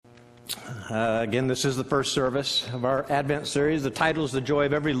Again, this is the first service of our Advent series. The title is The Joy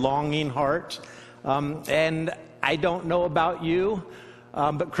of Every Longing Heart. And I don't know about you,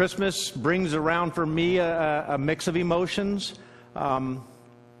 but Christmas brings around for me a mix of emotions.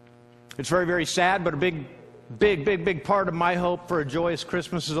 It's very, very sad, but a big part of my hope for a joyous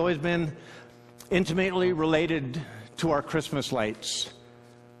Christmas has always been intimately related to our Christmas lights,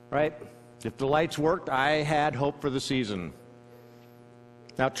 right? If the lights worked, I had hope for the season.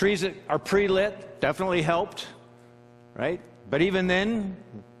 Now, trees that are pre-lit definitely helped, right? But even then,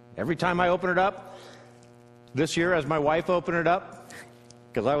 every time I open it up, this year as my wife opened it up,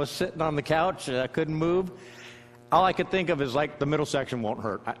 because I was sitting on the couch and I couldn't move, all I could think of is like the middle section won't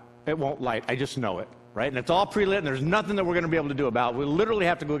hurt. It won't light. I just know it, right? And it's all pre-lit and there's nothing that we're going to be able to do about it. We literally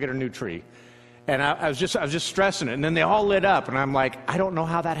have to go get a new tree. And I was just stressing it. And then they all lit up. And I'm like, I don't know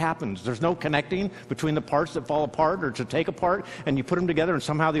how that happens. There's no connecting between the parts that fall apart or to take apart. And you put them together and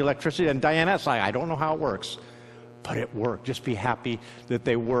somehow the electricity. And Diana's like, I don't know how it works. But it worked. Just be happy that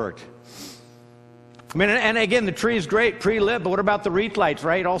they worked. I mean, and again, the tree is great, pre-lit. But what about the wreath lights,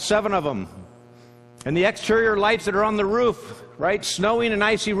 right? All 7 of them. And the exterior lights that are on the roof, right? Snowing and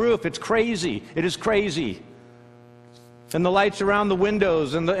icy roof. It's crazy. It is crazy. And the lights around the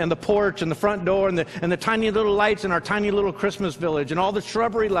windows and the porch and the front door and the tiny little lights in our tiny little Christmas village and all the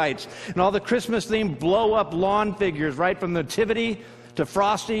shrubbery lights and all the Christmas-themed blow-up lawn figures, right, from the Nativity to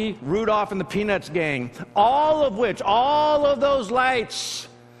Frosty, Rudolph, and the Peanuts gang. All of those lights,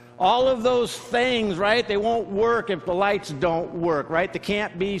 all of those things, right, they won't work if the lights don't work, right? They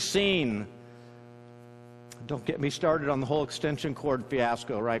can't be seen. Don't get me started on the whole extension cord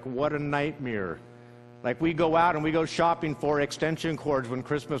fiasco, right? What a nightmare. Like we go out and we go shopping for extension cords when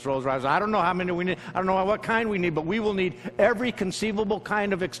Christmas rolls around. I don't know how many we need. I don't know what kind we need, but we will need every conceivable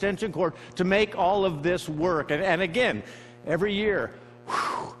kind of extension cord to make all of this work. And again, every year,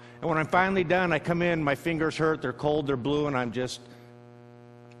 whew, and when I'm finally done, I come in, my fingers hurt, they're cold, they're blue, and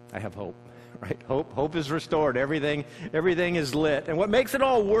I have hope, right? Hope is restored. Everything is lit. And what makes it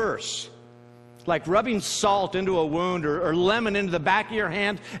all worse, like rubbing salt into a wound or lemon into the back of your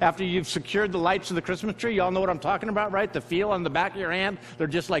hand after you've secured the lights of the Christmas tree. You all know what I'm talking about, right? The feel on the back of your hand, they're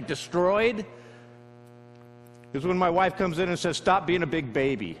just like destroyed. Is when my wife comes in and says, stop being a big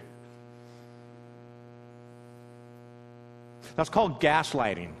baby. That's called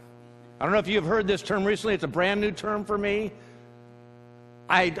gaslighting. I don't know if you've heard this term recently. It's a brand new term for me.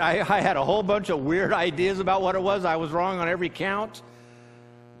 I had a whole bunch of weird ideas about what it was. I was wrong on every count.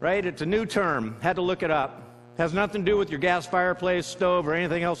 Right? It's a new term. Had to look it up. Has nothing to do with your gas fireplace, stove, or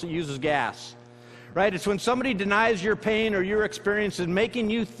anything else that uses gas. Right? It's when somebody denies your pain or your experience and making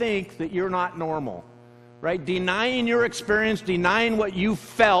you think that you're not normal. Right? Denying your experience, denying what you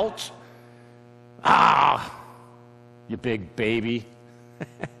felt. You big baby.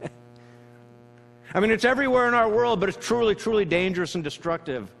 I mean, it's everywhere in our world, but it's truly, truly dangerous and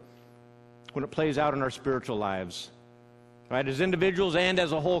destructive when it plays out in our spiritual lives. Right, as individuals and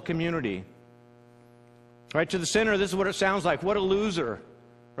as a whole community. Right, to the sinner, this is what it sounds like. What a loser.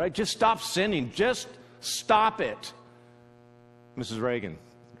 Right, just stop sinning. Just stop it. Mrs. Reagan,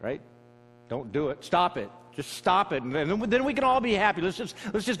 right? Don't do it. Stop it. Just stop it. And then we can all be happy. Let's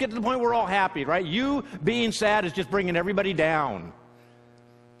just get to the point where we're all happy, right? You being sad is just bringing everybody down.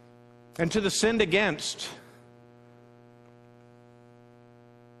 And to the sinned against,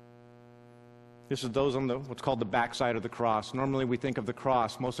 this is those on what's called the backside of the cross. Normally we think of the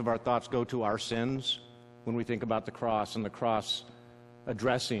cross. Most of our thoughts go to our sins when we think about the cross and the cross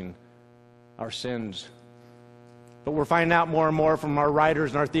addressing our sins. But we're finding out more and more from our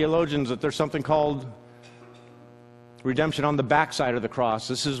writers and our theologians that there's something called redemption on the backside of the cross.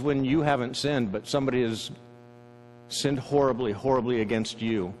 This is when you haven't sinned, but somebody has sinned horribly, horribly against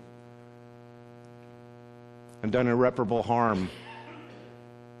you and done irreparable harm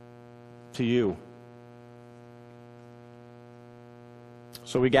to you.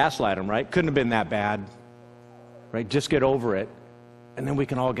 So we gaslight them, right? Couldn't have been that bad, right? Just get over it. And then we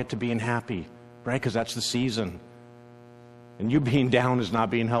can all get to being happy, right? Because that's the season. And you being down is not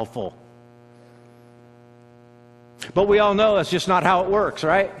being helpful. But we all know that's just not how it works,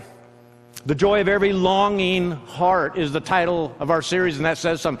 right? The Joy of Every Longing Heart is the title of our series, and that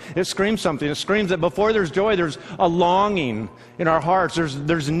says something. It screams something. It screams that before there's joy, there's a longing in our hearts.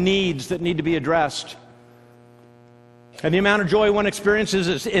 There's needs that need to be addressed. And the amount of joy one experiences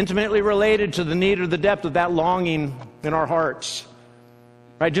is intimately related to the need or the depth of that longing in our hearts.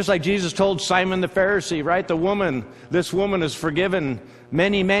 Right? Just like Jesus told Simon the Pharisee, right? This woman is forgiven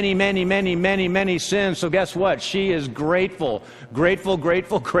many, many, many, many, many, many sins. So guess what? She is grateful. Grateful,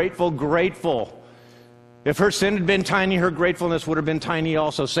 grateful, grateful, grateful. If her sin had been tiny, her gratefulness would have been tiny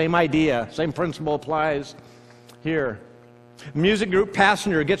also. Same idea, same principle applies here. Music group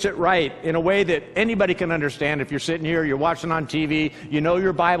Passenger gets it right in a way that anybody can understand. If you're sitting here, you're watching on TV, you know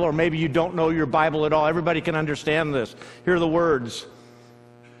your Bible, or maybe you don't know your Bible at all. Everybody can understand this. Here are the words.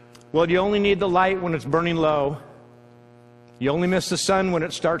 Well, you only need the light when it's burning low. You only miss the sun when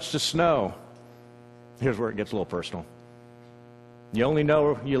it starts to snow. Here's where it gets a little personal. You only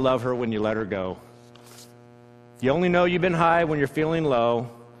know you love her when you let her go. You only know you've been high when you're feeling low.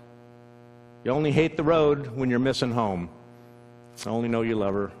 You only hate the road when you're missing home. I only know you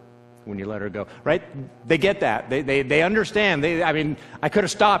love her when you let her go. Right? They get that. They understand. I could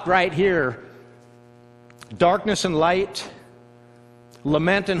have stopped right here. Darkness and light,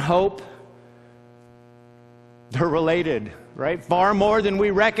 lament and hope, they're related, right? Far more than we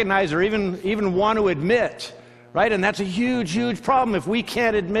recognize or even want to admit, right? And that's a huge, huge problem if we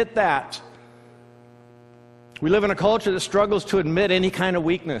can't admit that. We live in a culture that struggles to admit any kind of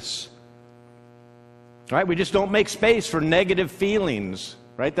weakness. Right? We just don't make space for negative feelings.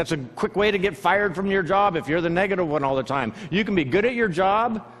 Right? That's a quick way to get fired from your job if you're the negative one all the time. You can be good at your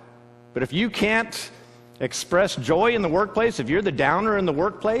job, but if you can't express joy in the workplace, if you're the downer in the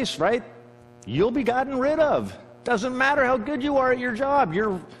workplace, right? You'll be gotten rid of. Doesn't matter how good you are at your job.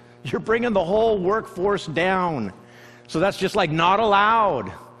 You're bringing the whole workforce down. So that's just like not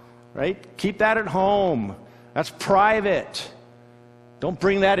allowed. Right? Keep that at home. That's private. Don't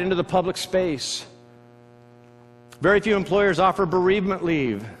bring that into the public space. Very few employers offer bereavement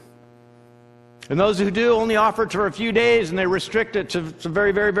leave. And those who do only offer it for a few days, and they restrict it to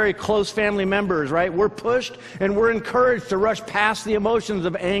very, very, very close family members, right? We're pushed and we're encouraged to rush past the emotions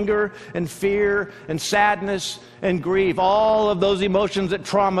of anger and fear and sadness and grief, all of those emotions that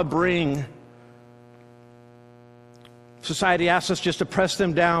trauma bring. Society asks us just to press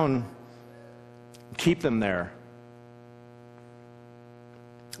them down, keep them there.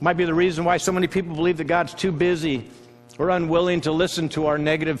 Might be the reason why so many people believe that God's too busy or unwilling to listen to our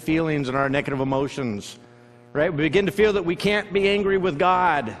negative feelings and our negative emotions. Right? We begin to feel that we can't be angry with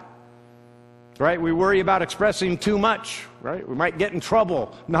God. Right? We worry about expressing too much. Right? We might get in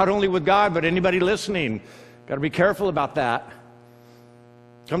trouble, not only with God, but anybody listening. Got to be careful about that.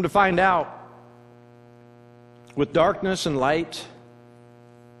 Come to find out, with darkness and light,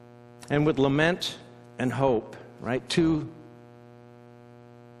 and with lament and hope, right? Two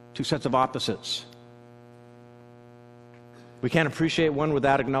sets of opposites. We can't appreciate one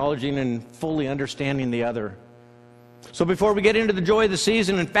without acknowledging and fully understanding the other. So before we get into the joy of the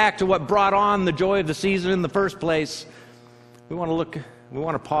season, in fact, to what brought on the joy of the season in the first place, we want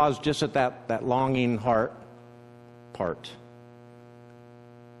to pause just at that longing heart part.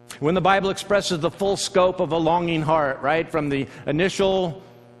 When the Bible expresses the full scope of a longing heart, right? From the initial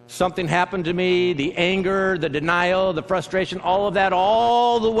something happened to me, the anger, the denial, the frustration, all of that,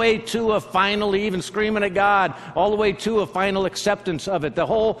 all the way to a finally even screaming at God, all the way to a final acceptance of it. The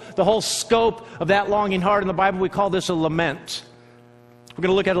whole scope of that longing heart in the Bible, we call this a lament. We're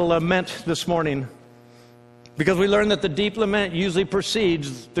going to look at a lament this morning because we learn that the deep lament usually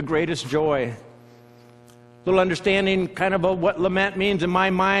precedes the greatest joy. Little understanding kind of what lament means in my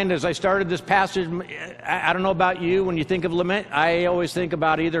mind as I started this passage. I don't know about you. When you think of lament, I always think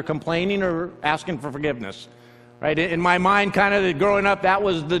about either complaining or asking for forgiveness. Right? In my mind, kind of growing up, that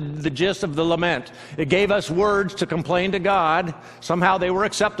was the gist of the lament. It gave us words to complain to God. Somehow they were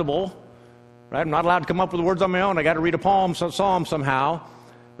acceptable. Right? I'm not allowed to come up with words on my own. I got to read a psalm somehow.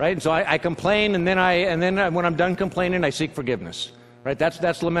 Right? And so I complain, and then when I'm done complaining, I seek forgiveness. Right?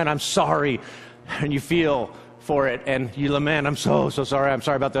 That's lament. I'm sorry. And you feel for it, and you lament, I'm so sorry. I'm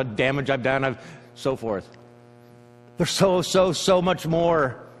sorry about the damage I've done, so forth. There's so much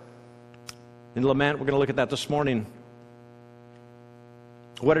more in lament. We're going to look at that this morning,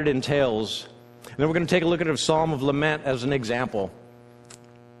 what it entails. And then we're going to take a look at a psalm of lament as an example.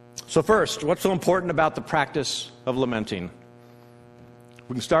 So first, what's so important about the practice of lamenting?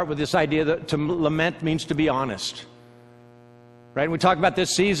 We can start with this idea that to lament means to be honest. Right? And we talk about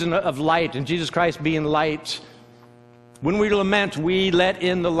this season of light and Jesus Christ being light. When we lament, we let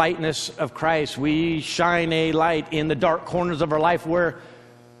in the lightness of Christ. We shine a light in the dark corners of our life where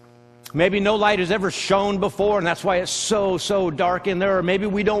maybe no light has ever shone before, and that's why it's so dark in there. Or maybe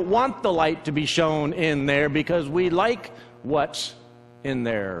we don't want the light to be shown in there because we like what's in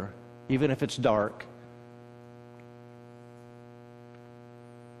there, even if it's dark.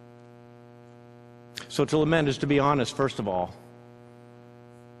 So to lament is to be honest, first of all.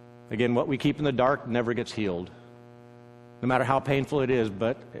 Again, what we keep in the dark never gets healed, no matter how painful it is.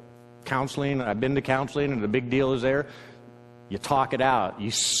 But counseling, I've been to counseling, and the big deal is there. You talk it out.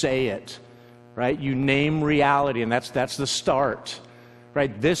 You say it. right? You name reality, and that's the start,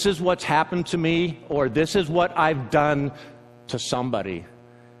 right? This is what's happened to me, or this is what I've done to somebody.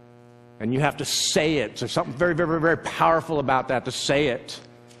 And you have to say it. There's something very, very, very powerful about that, to say it.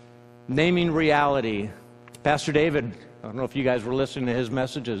 Naming reality. Pastor David, I don't know if you guys were listening to his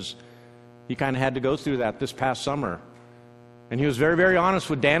messages, he kind of had to go through that this past summer. And he was very, very honest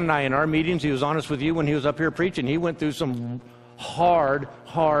with Dan and I in our meetings. He was honest with you when he was up here preaching. He went through some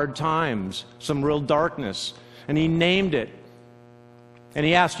hard times, some real darkness. And he named it. And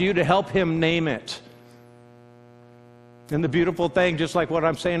he asked you to help him name it. And the beautiful thing, just like what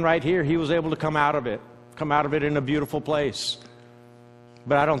I'm saying right here, he was able to come out of it in a beautiful place.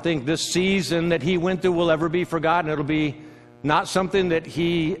 But I don't think this season that he went through will ever be forgotten. It'll be not something that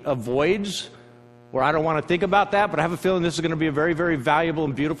he avoids, or I don't want to think about that, but I have a feeling this is going to be a very, very valuable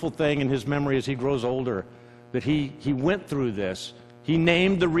and beautiful thing in his memory as he grows older, that he went through this. He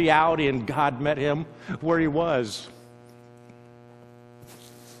named the reality, and God met him where he was.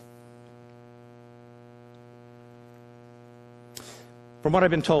 From what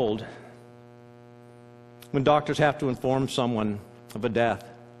I've been told, when doctors have to inform someone of a death,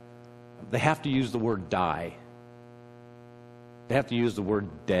 they have to use the word die. They have to use the word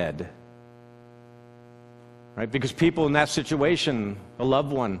dead. Right? Because people in that situation, a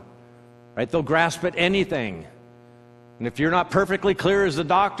loved one, right, they'll grasp at anything. And if you're not perfectly clear as the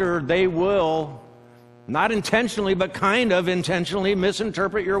doctor, they will, not intentionally, but kind of intentionally,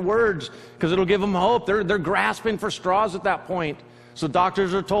 misinterpret your words, because it'll give them hope. They're grasping for straws at that point. So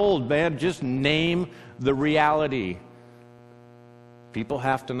doctors are told, man, just name the reality. People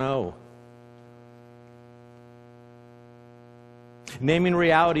have to know. Naming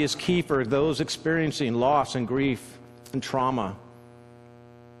reality is key for those experiencing loss and grief and trauma.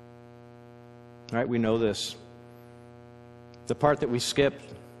 Right? We know this. The part that we skip,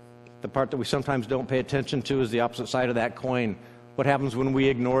 the part that we sometimes don't pay attention to, is the opposite side of that coin. What happens when we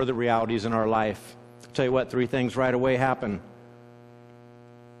ignore the realities in our life? I'll tell you what, 3 things right away happen.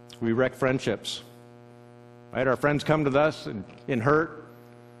 We wreck friendships. Right? Our friends come to us in hurt.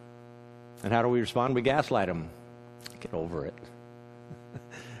 And how do we respond? We gaslight them. Get over it.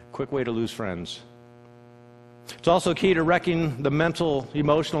 Quick way to lose friends. It's also key to wrecking the mental,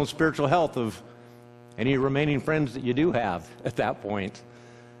 emotional, and spiritual health of any remaining friends that you do have at that point.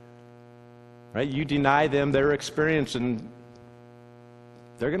 Right? You deny them their experience, and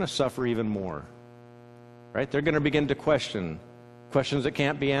they're going to suffer even more. Right? They're going to begin to question questions that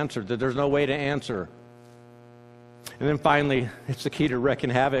can't be answered, that there's no way to answer. And then finally, it's the key to wreaking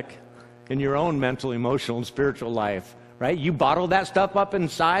havoc in your own mental, emotional, and spiritual life. Right? You bottle that stuff up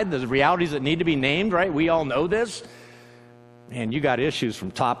inside, the realities that need to be named, right? We all know this. Man, you got issues from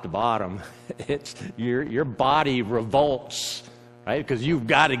top to bottom. It's your body revolts, right? Because you've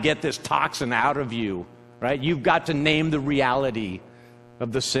got to get this toxin out of you, right? You've got to name the reality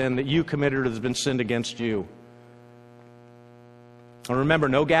of the sin that you committed or has been sinned against you. And remember,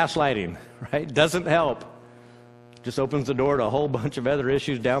 no gaslighting, right? Doesn't help. Just opens the door to a whole bunch of other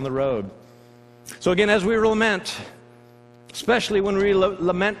issues down the road. So again, as we lament, especially when we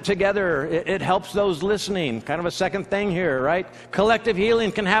lament together, it helps those listening. Kind of a second thing here, right? Collective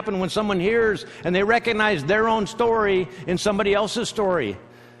healing can happen when someone hears and they recognize their own story in somebody else's story.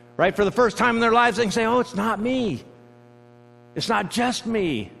 Right? For the first time in their lives, they can say, oh, it's not me. It's not just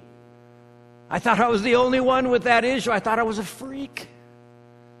me. I thought I was the only one with that issue. I thought I was a freak.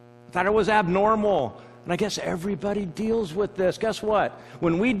 I thought I was abnormal. And I guess everybody deals with this. Guess what?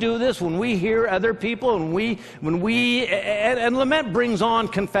 When we do this, when we hear other people, and lament brings on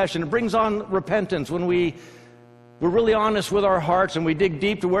confession, it brings on repentance. When we're really honest with our hearts and we dig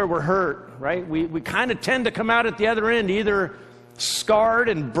deep to where we're hurt, right? We kind of tend to come out at the other end either scarred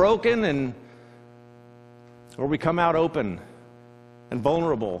and broken, or we come out open and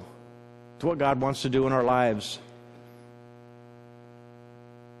vulnerable to what God wants to do in our lives.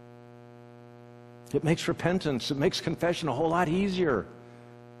 It makes repentance, it makes confession a whole lot easier.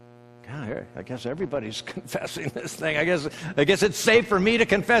 God, I guess everybody's confessing this thing. I guess it's safe for me to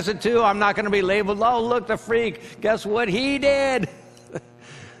confess it too. I'm not going to be labeled, oh, look, the freak. Guess what he did?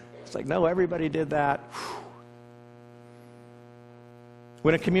 It's like, no, everybody did that.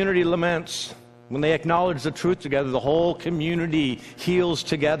 When a community laments, when they acknowledge the truth together, the whole community heals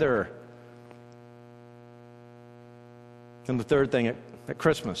together. And the third thing, at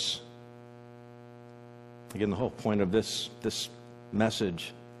Christmas, again, the whole point of this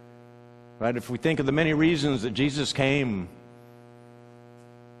message, right? If we think of the many reasons that Jesus came,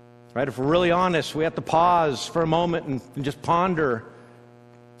 right? If we're really honest, we have to pause for a moment and just ponder,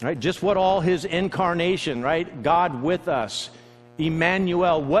 right? Just what all his incarnation, right? God with us,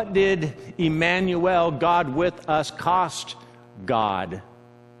 Emmanuel. What did Emmanuel, God with us, cost God?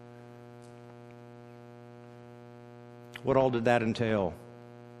 What all did that entail?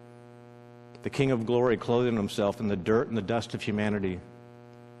 The King of Glory clothing himself in the dirt and the dust of humanity.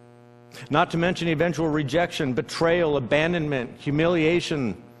 Not to mention eventual rejection, betrayal, abandonment,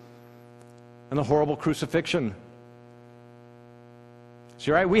 humiliation, and the horrible crucifixion. See,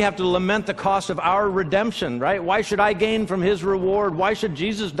 right? We have to lament the cost of our redemption, right? Why should I gain from his reward? Why should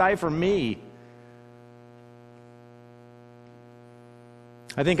Jesus die for me?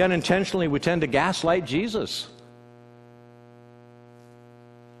 I think unintentionally we tend to gaslight Jesus.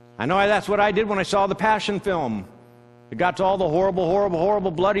 I know that's what I did when I saw the Passion film. It got to all the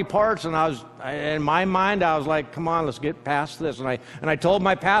horrible, bloody parts, and in my mind, I was like, come on, let's get past this. And I told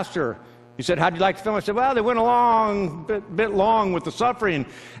my pastor, he said, how'd you like the film? I said, well, they went a bit long with the suffering.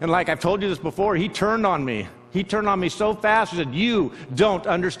 And like I've told you this before, he turned on me. He turned on me so fast, he said, you don't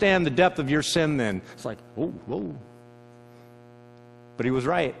understand the depth of your sin then. It's like, whoa. But he was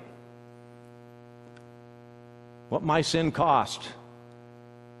right. What my sin cost,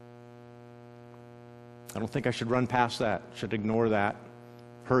 I don't think I should run past that, should ignore that,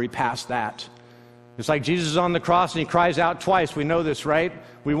 hurry past that. It's like Jesus is on the cross and he cries out twice. We know this, right?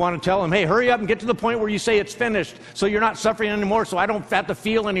 We want to tell him, hey, hurry up and get to the point where you say it's finished so you're not suffering anymore, so I don't have to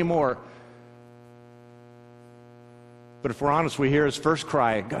feel anymore. But if we're honest, we hear his first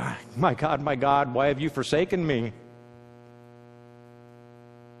cry, God, my God, why have you forsaken me?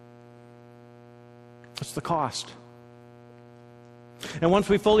 What's the cost? And once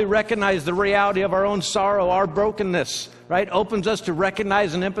we fully recognize the reality of our own sorrow, our brokenness, right, opens us to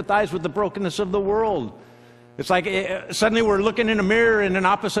recognize and empathize with the brokenness of the world. It's like suddenly we're looking in a mirror in an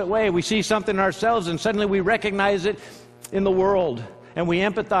opposite way. We see something in ourselves and suddenly we recognize it in the world and we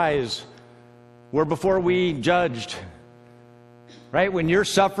empathize where before we judged. Right? When you're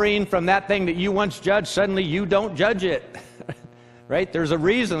suffering from that thing that you once judged, suddenly you don't judge it. Right? There's a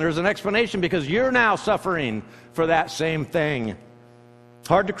reason, there's an explanation because you're now suffering for that same thing.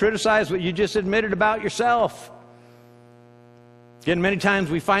 Hard to criticize what you just admitted about yourself. Again, many times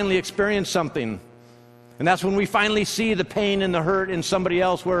we finally experience something. And that's when we finally see the pain and the hurt in somebody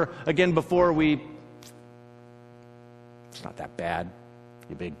else where, again, before it's not that bad,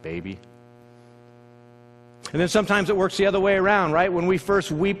 you big baby. And then sometimes it works the other way around, right? When we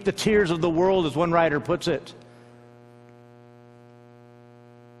first weep the tears of the world, as one writer puts it.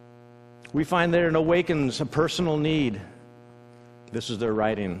 We find that it awakens a personal need. This is their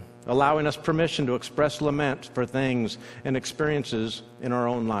writing, allowing us permission to express lament for things and experiences in our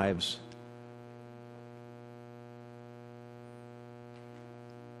own lives.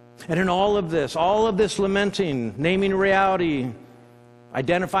 And in all of this lamenting, naming reality,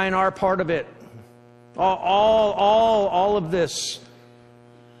 identifying our part of it, all of this,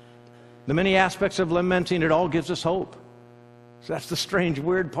 the many aspects of lamenting, it all gives us hope. So that's the strange,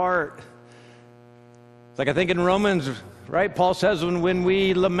 weird part. It's like I think in Romans, right, Paul says when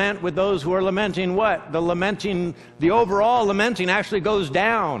we lament with those who are lamenting, what? The overall lamenting actually goes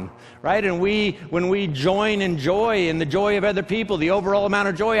down, right? And when we join in joy in the joy of other people, the overall amount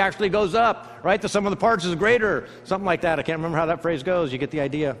of joy actually goes up, right? The sum of the parts is greater, something like that. I can't remember how that phrase goes. You get the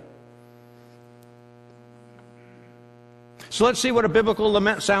idea. So let's see what a biblical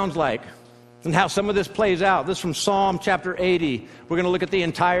lament sounds like and how some of this plays out. This is from Psalm chapter 80. We're going to look at the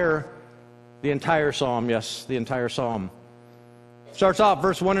entire psalm. Yes, the entire psalm. Starts off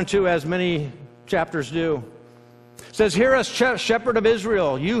verse 1 and 2, as many chapters do. It says, hear us, shepherd of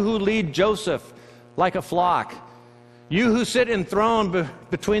Israel, you who lead Joseph like a flock. You who sit enthroned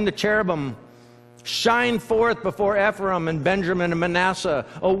between the cherubim. Shine forth before Ephraim and Benjamin and Manasseh.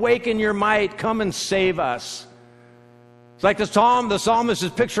 Awaken your might. Come and save us. It's like the psalmist is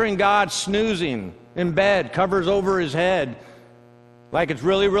picturing God snoozing in bed, covers over his head. Like it's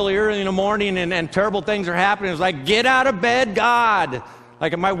really, really early in the morning and terrible things are happening. It's like, get out of bed, God.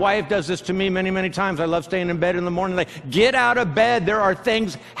 Like my wife does this to me many, many times. I love staying in bed in the morning. Like, get out of bed. There are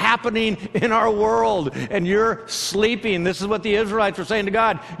things happening in our world and you're sleeping. This is what the Israelites were saying to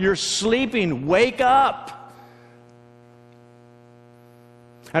God. You're sleeping. Wake up.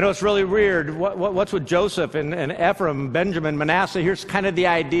 I know it's really weird. What's with Joseph and Ephraim, Benjamin, Manasseh? Here's kind of the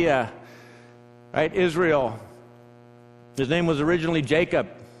idea, right? Israel. His name was originally Jacob.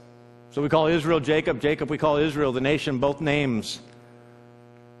 So we call Israel Jacob. Jacob we call Israel, the nation, both names.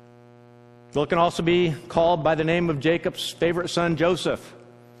 Well, it can also be called by the name of Jacob's favorite son, Joseph.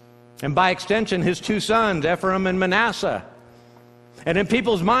 And by extension, his two sons, Ephraim and Manasseh. And in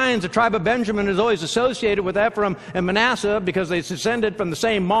people's minds, the tribe of Benjamin is always associated with Ephraim and Manasseh because they descended from the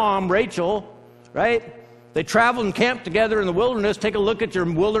same mom, Rachel, right? They traveled and camped together in the wilderness. Take a look at your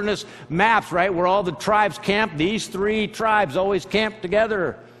wilderness maps, right, where all the tribes camped. These three tribes always camped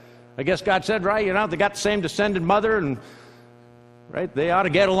together. I guess God said, right, they got the same descended mother, and right, they ought to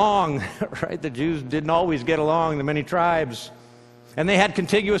get along. Right, the Jews didn't always get along, the many tribes. And they had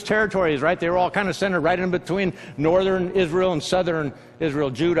contiguous territories, right? They were all kind of centered right in between northern Israel and southern Israel,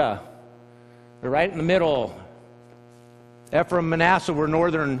 Judah. They're right in the middle. Ephraim, Manasseh were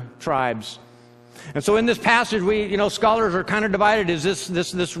northern tribes. And so in this passage, scholars are kind of divided. Is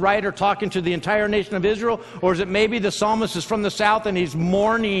this writer talking to the entire nation of Israel? Or is it maybe the psalmist is from the south and he's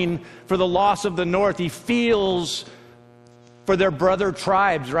mourning for the loss of the north? He feels for their brother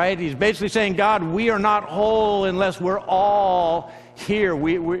tribes, right? He's basically saying, God, we are not whole unless we're all here.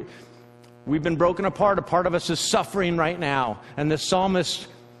 We've been broken apart. A part of us is suffering right now. And the psalmist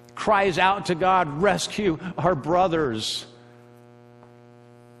cries out to God, rescue our brothers.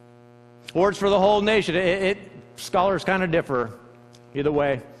 Or it's for the whole nation. Scholars kind of differ either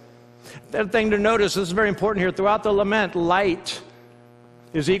way. The other thing to notice, this is very important here, throughout the lament, light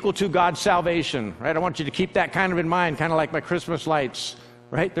is equal to God's salvation, right? I want you to keep that kind of in mind, kind of like my Christmas lights,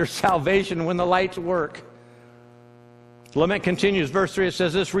 right? There's salvation when the lights work. The lament continues, verse 3, it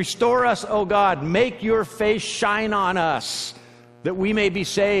says this, restore us, O God, make your face shine on us, that we may be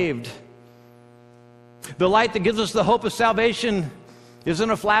saved. The light that gives us the hope of salvation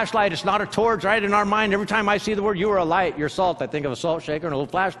isn't a flashlight, it's not a torch, right? In our mind, every time I see the word, you are a light, you're salt, I think of a salt shaker and a little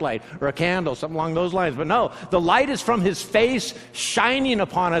flashlight, or a candle, something along those lines. But no, the light is from His face shining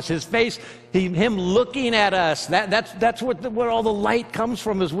upon us, His face, Him looking at us. That's where all the light comes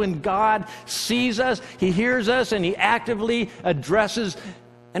from, is when God sees us, He hears us, and He actively addresses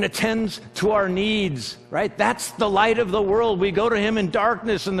and attends to our needs, right? That's the light of the world. We go to Him in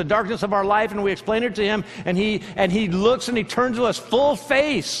darkness, in the darkness of our life, and we explain it to Him, and He looks and He turns to us full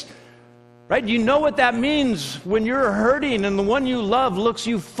face, right? You know what that means when you're hurting and the one you love looks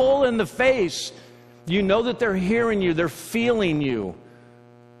you full in the face. You know that they're hearing you, they're feeling you.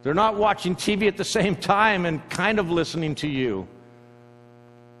 They're not watching TV at the same time and kind of listening to you.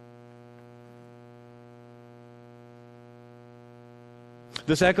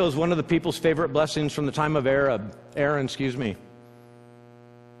 This echoes one of the people's favorite blessings from the time of Aaron.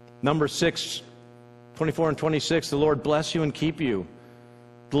 Numbers 6, 24 and 26, the Lord bless you and keep you.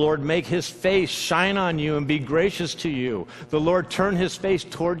 The Lord make His face shine on you and be gracious to you. The Lord turn His face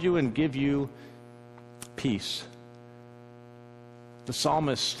toward you and give you peace. The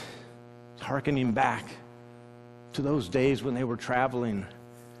psalmist is hearkening back to those days when they were traveling.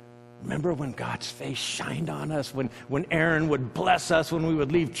 Remember when God's face shined on us, when Aaron would bless us, when we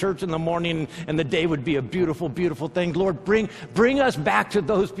would leave church in the morning and the day would be a beautiful, beautiful thing. Lord, bring us back to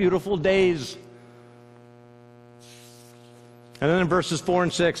those beautiful days. And then in verses 4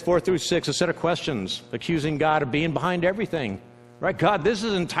 through 6, a set of questions accusing God of being behind everything. Right? God, this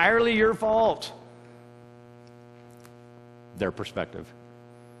is entirely your fault. Their perspective.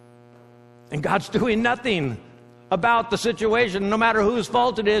 And God's doing nothing about the situation, no matter whose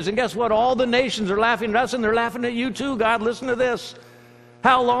fault it is. And guess what? All the nations are laughing at us, and they're laughing at you too. God, listen to this.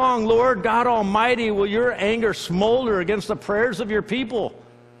 How long, Lord God Almighty, will your anger smolder against the prayers of your people?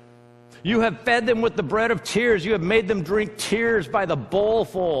 You have fed them with the bread of tears. You have made them drink tears by the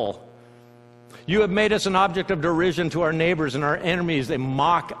bowlful. You have made us an object of derision to our neighbors and our enemies. They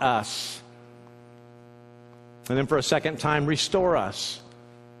mock us. And then for a second time, restore us.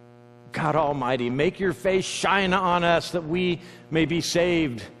 God Almighty, make your face shine on us that we may be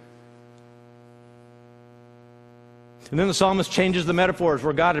saved. And then the psalmist changes the metaphors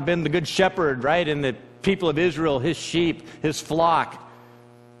where God had been the good shepherd, right? And the people of Israel, His sheep, His flock.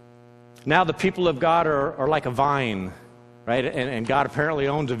 Now the people of God are like a vine, right? And God apparently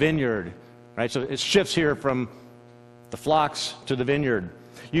owns a vineyard, right? So it shifts here from the flocks to the vineyard.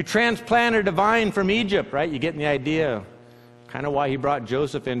 You transplanted a vine from Egypt, right? You getting the idea. Kind of why He brought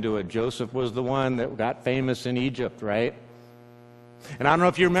Joseph into it. Joseph was the one that got famous in Egypt, right? And I don't know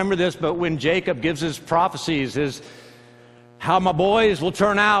if you remember this, but when Jacob gives his prophecies, how my boys will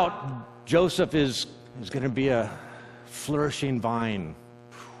turn out, Joseph is going to be a flourishing vine.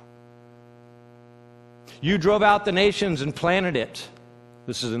 You drove out the nations and planted it.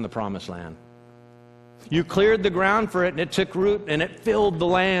 This is in the promised land. You cleared the ground for it, and it took root, and it filled the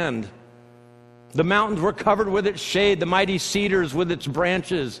land. The mountains were covered with its shade, the mighty cedars with its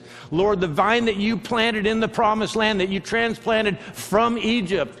branches. Lord, the vine that you planted in the promised land, that you transplanted from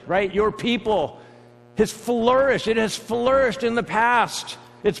Egypt, right, your people, has flourished. It has flourished in the past.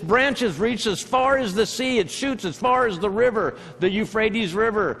 Its branches reach as far as the sea. It shoots as far as the river, the Euphrates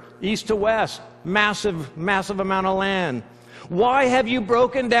River, east to west. Massive, massive amount of land. Why have you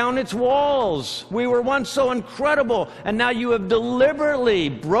broken down its walls? We were once so incredible, and now you have deliberately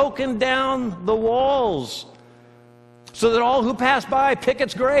broken down the walls, so that all who pass by pick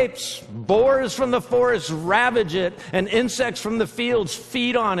its grapes. Boars from the forest ravage it, and insects from the fields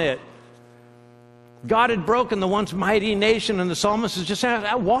feed on it. God had broken the once mighty nation, and the psalmist is just saying,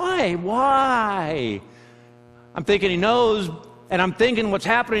 why? Why? I'm thinking he knows, and I'm thinking what's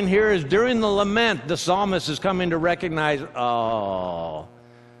happening here is during the lament, the psalmist is coming to recognize, oh,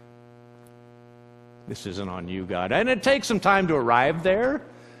 this isn't on you, God. And it takes some time to arrive there.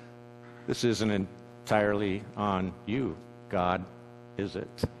 This isn't entirely on you, God, is it?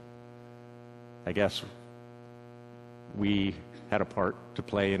 I guess we had a part to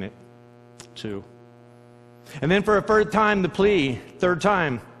play in it, too. And then for a third time, the plea. Third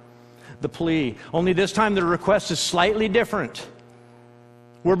time, the plea. Only this time the request is slightly different.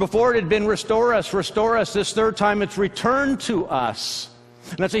 Where before it had been restore us, this third time it's return to us.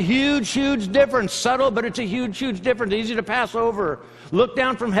 And that's a huge, huge difference. Subtle, but it's a huge, huge difference. Easy to pass over. Look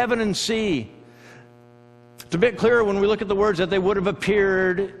down from heaven and see. It's a bit clearer when we look at the words that they would have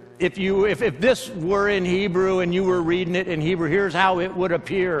appeared if this were in Hebrew and you were reading it in Hebrew. Here's how it would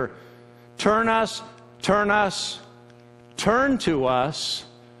appear. Turn us, turn to us.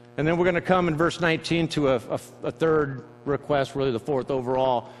 And then we're going to come in verse 19 to a third request, really the fourth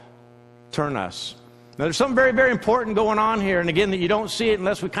overall. Turn us. Now there's something very, very important going on here. And again, that you don't see it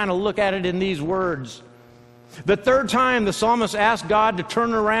unless we kind of look at it in these words. The third time the psalmist asked God to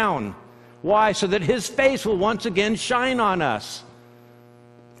turn around. Why? So that his face will once again shine on us.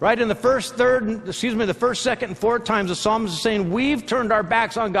 Right? In the first, second, and fourth times, the psalmist is saying, we've turned our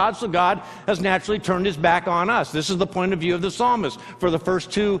backs on God, so God has naturally turned his back on us. This is the point of view of the psalmist for the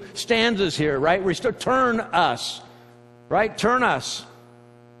first two stanzas here, right? We still turn us, right? Turn us.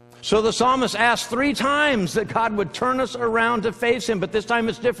 So the psalmist asked 3 times that God would turn us around to face him, but this time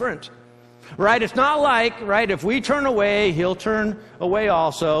it's different. Right? It's not like, right, if we turn away, he'll turn away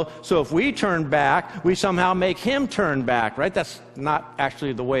also. So if we turn back, we somehow make him turn back, right? That's not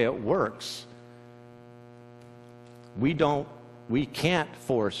actually the way it works. We can't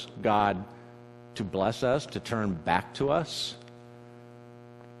force God to bless us, to turn back to us.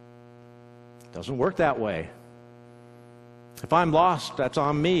 It doesn't work that way. If I'm lost, that's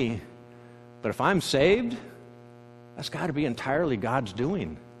on me. But if I'm saved, that's got to be entirely God's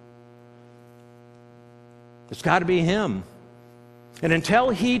doing. It's got to be him. And until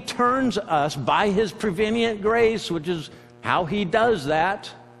he turns us by his prevenient grace, which is how he does that,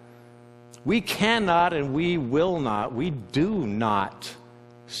 we cannot and we will not, we do not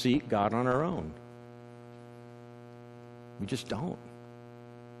seek God on our own. We just don't.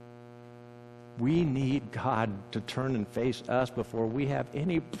 We need God to turn and face us before we have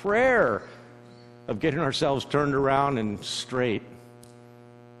any prayer of getting ourselves turned around and straight,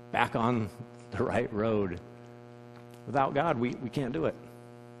 back on the right road. Without God, we can't do it.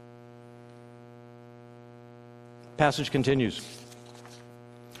 Passage continues.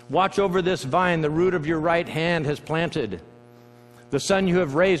 Watch over this vine the root of your right hand has planted. The son you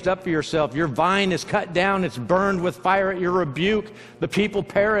have raised up for yourself. Your vine is cut down. It's burned with fire at your rebuke. The people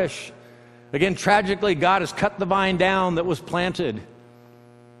perish. Again, tragically, God has cut the vine down that was planted.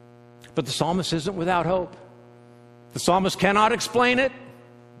 But the psalmist isn't without hope. The psalmist cannot explain it.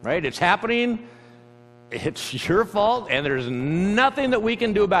 Right? It's happening. It's your fault, and there's nothing that we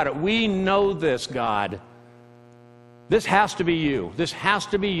can do about it. We know this, God. This has to be you. This has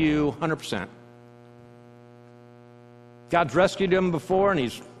to be you 100%. God's rescued him before, and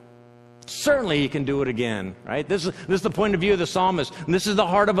he can do it again, right? This is the point of view of the psalmist, and this is the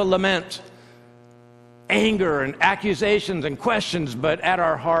heart of a lament. Anger and accusations and questions, but at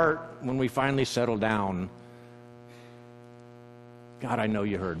our heart, when we finally settle down, God, I know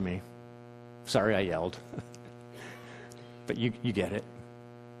you heard me. Sorry I yelled. But you get it.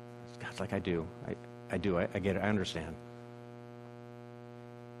 God's like, I do. I do. I get it. I understand.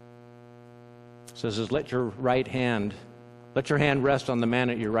 It says, let your hand rest on the man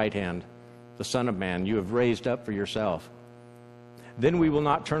at your right hand, the Son of Man you have raised up for yourself. Then we will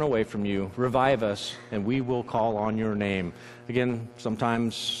not turn away from you. Revive us, and we will call on your name. Again,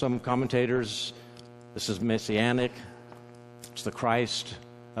 sometimes some commentators, this is messianic. It's the Christ.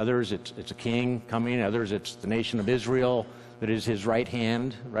 Others, it's a king coming. Others, it's the nation of Israel that is his right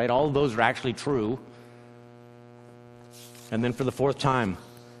hand. Right? All of those are actually true. And then for the fourth time,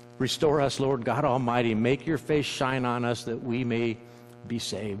 restore us, Lord God Almighty. Make your face shine on us that we may be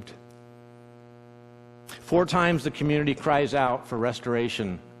saved. 4 times the community cries out for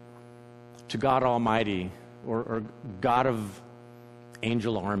restoration to God Almighty or God of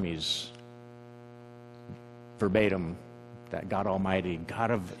angel armies. Verbatim. that God Almighty,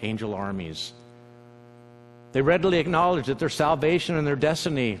 God of angel armies. They readily acknowledge that their salvation and their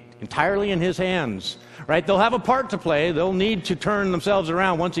destiny entirely in His hands, right? They'll have a part to play. They'll need to turn themselves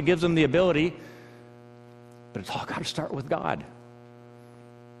around once He gives them the ability. But it's all got to start with God.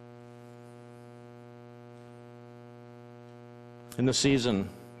 In the season,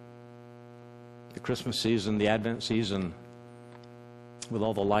 the Christmas season, the Advent season, with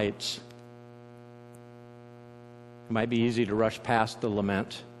all the lights, it might be easy to rush past the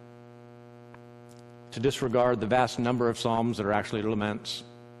lament, to disregard the vast number of psalms that are actually laments,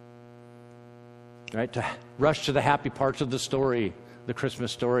 right? To rush to the happy parts of the story, the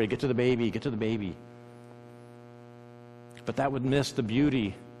Christmas story, get to the baby, get to the baby. But that would miss the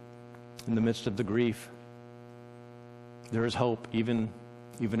beauty in the midst of the grief. There is hope even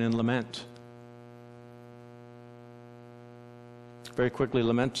in lament. Very quickly,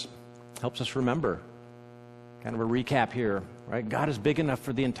 lament helps us remember. Kind of a recap here, right? God is big enough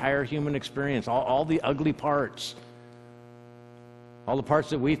for the entire human experience, all the ugly parts, all the parts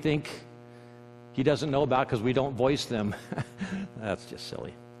that we think He doesn't know about because we don't voice them. That's just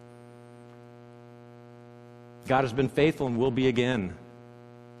silly. God has been faithful and will be again.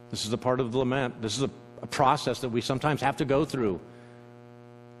 This is a part of the lament. This is a process that we sometimes have to go through.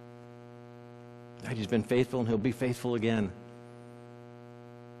 He's been faithful and He'll be faithful again.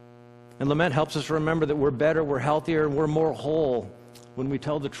 And lament helps us remember that we're better, we're healthier, and we're more whole when we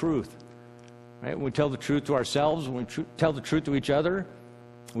tell the truth. Right? When we tell the truth to ourselves, when we tell the truth to each other,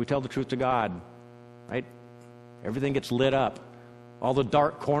 when we tell the truth to God. Right? Everything gets lit up. All the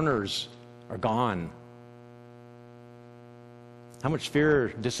dark corners are gone. How much fear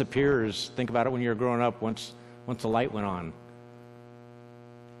disappears, think about it when you're growing up, once the light went on.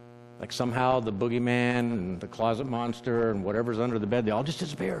 Like somehow the boogeyman and the closet monster and whatever's under the bed, they all just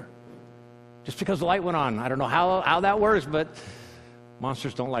disappear. Just because the light went on. I don't know how that works, but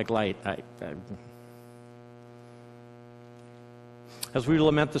monsters don't like light. As we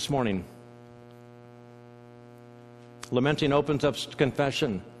lament this morning, lamenting opens us to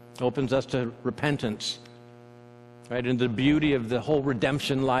confession, opens us to repentance, right? And the beauty of the whole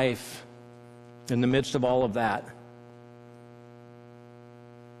redemption life in the midst of all of that.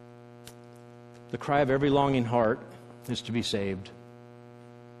 The cry of every longing heart is to be saved.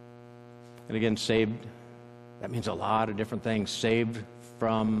 And again, saved, that means a lot of different things. Saved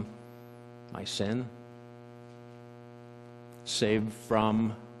from my sin. Saved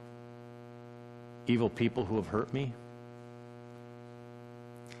from evil people who have hurt me.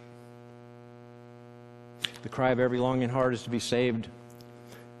 The cry of every longing heart is to be saved.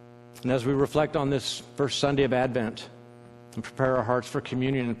 And as we reflect on this first Sunday of Advent and prepare our hearts for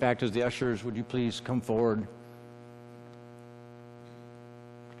communion, in fact, as the ushers, would you please come forward?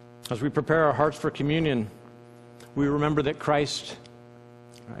 As we prepare our hearts for communion, we remember that Christ,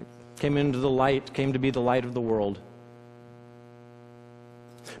 right, came into the light, came to be the light of the world.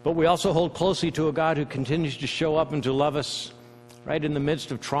 But we also hold closely to a God who continues to show up and to love us, right, in the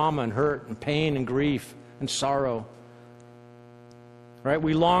midst of trauma and hurt and pain and grief and sorrow. Right?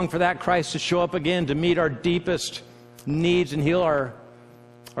 We long for that Christ to show up again, to meet our deepest needs and heal our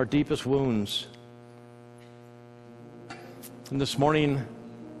deepest wounds. And this morning,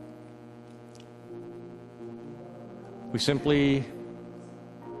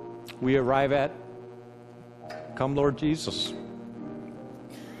 we arrive at, come Lord Jesus.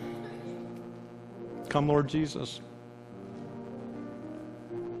 Come Lord Jesus.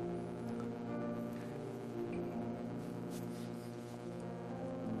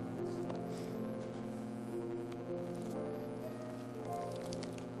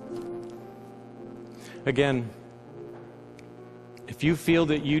 Again, if you feel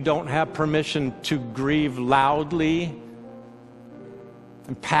that you don't have permission to grieve loudly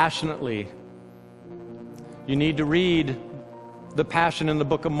and passionately, you need to read the Passion in the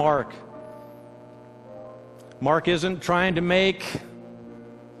book of Mark. Mark isn't trying to make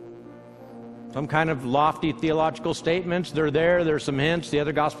some kind of lofty theological statements. There's some hints. The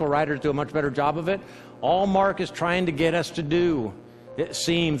other gospel writers do a much better job of it. All Mark is trying to get us to do, it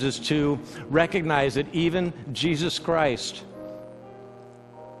seems, is to recognize that even Jesus Christ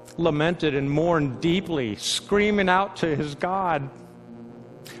lamented and mourned deeply, screaming out to his God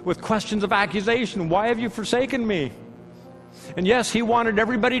with questions of accusation. Why have you forsaken me? And yes, he wanted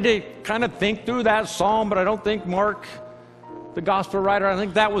everybody to kind of think through that psalm, but I don't think Mark, the gospel writer, I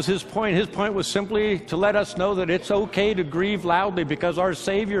think that was his point. His point was simply to let us know that it's okay to grieve loudly because our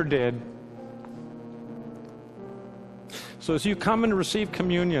Savior did. So as you come and receive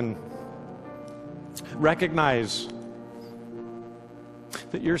communion, recognize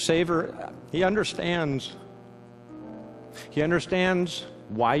that your Savior, he understands. He understands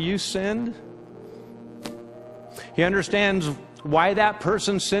why you sinned. He understands why that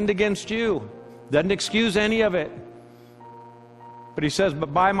person sinned against you. Doesn't excuse any of it. But he says,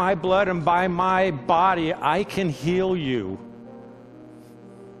 but by my blood and by my body, I can heal you.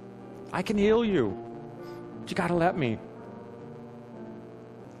 I can heal you. But you got to let me.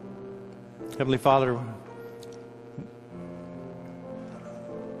 Heavenly Father,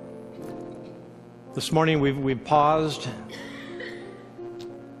 this morning we've paused.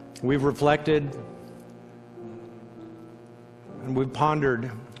 We've reflected. And we've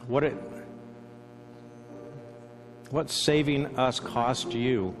pondered what saving us cost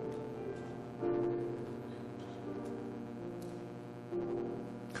you.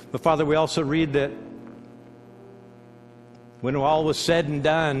 But Father, we also read that when all was said and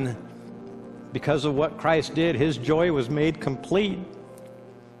done, because of what Christ did, his joy was made complete.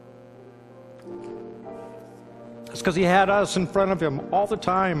 It's because he had us in front of him all the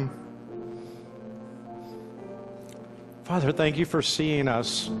time. Father, thank you for seeing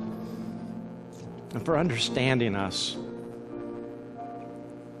us and for understanding us.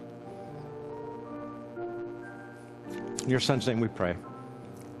 In your Son's name we pray.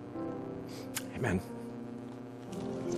 Amen.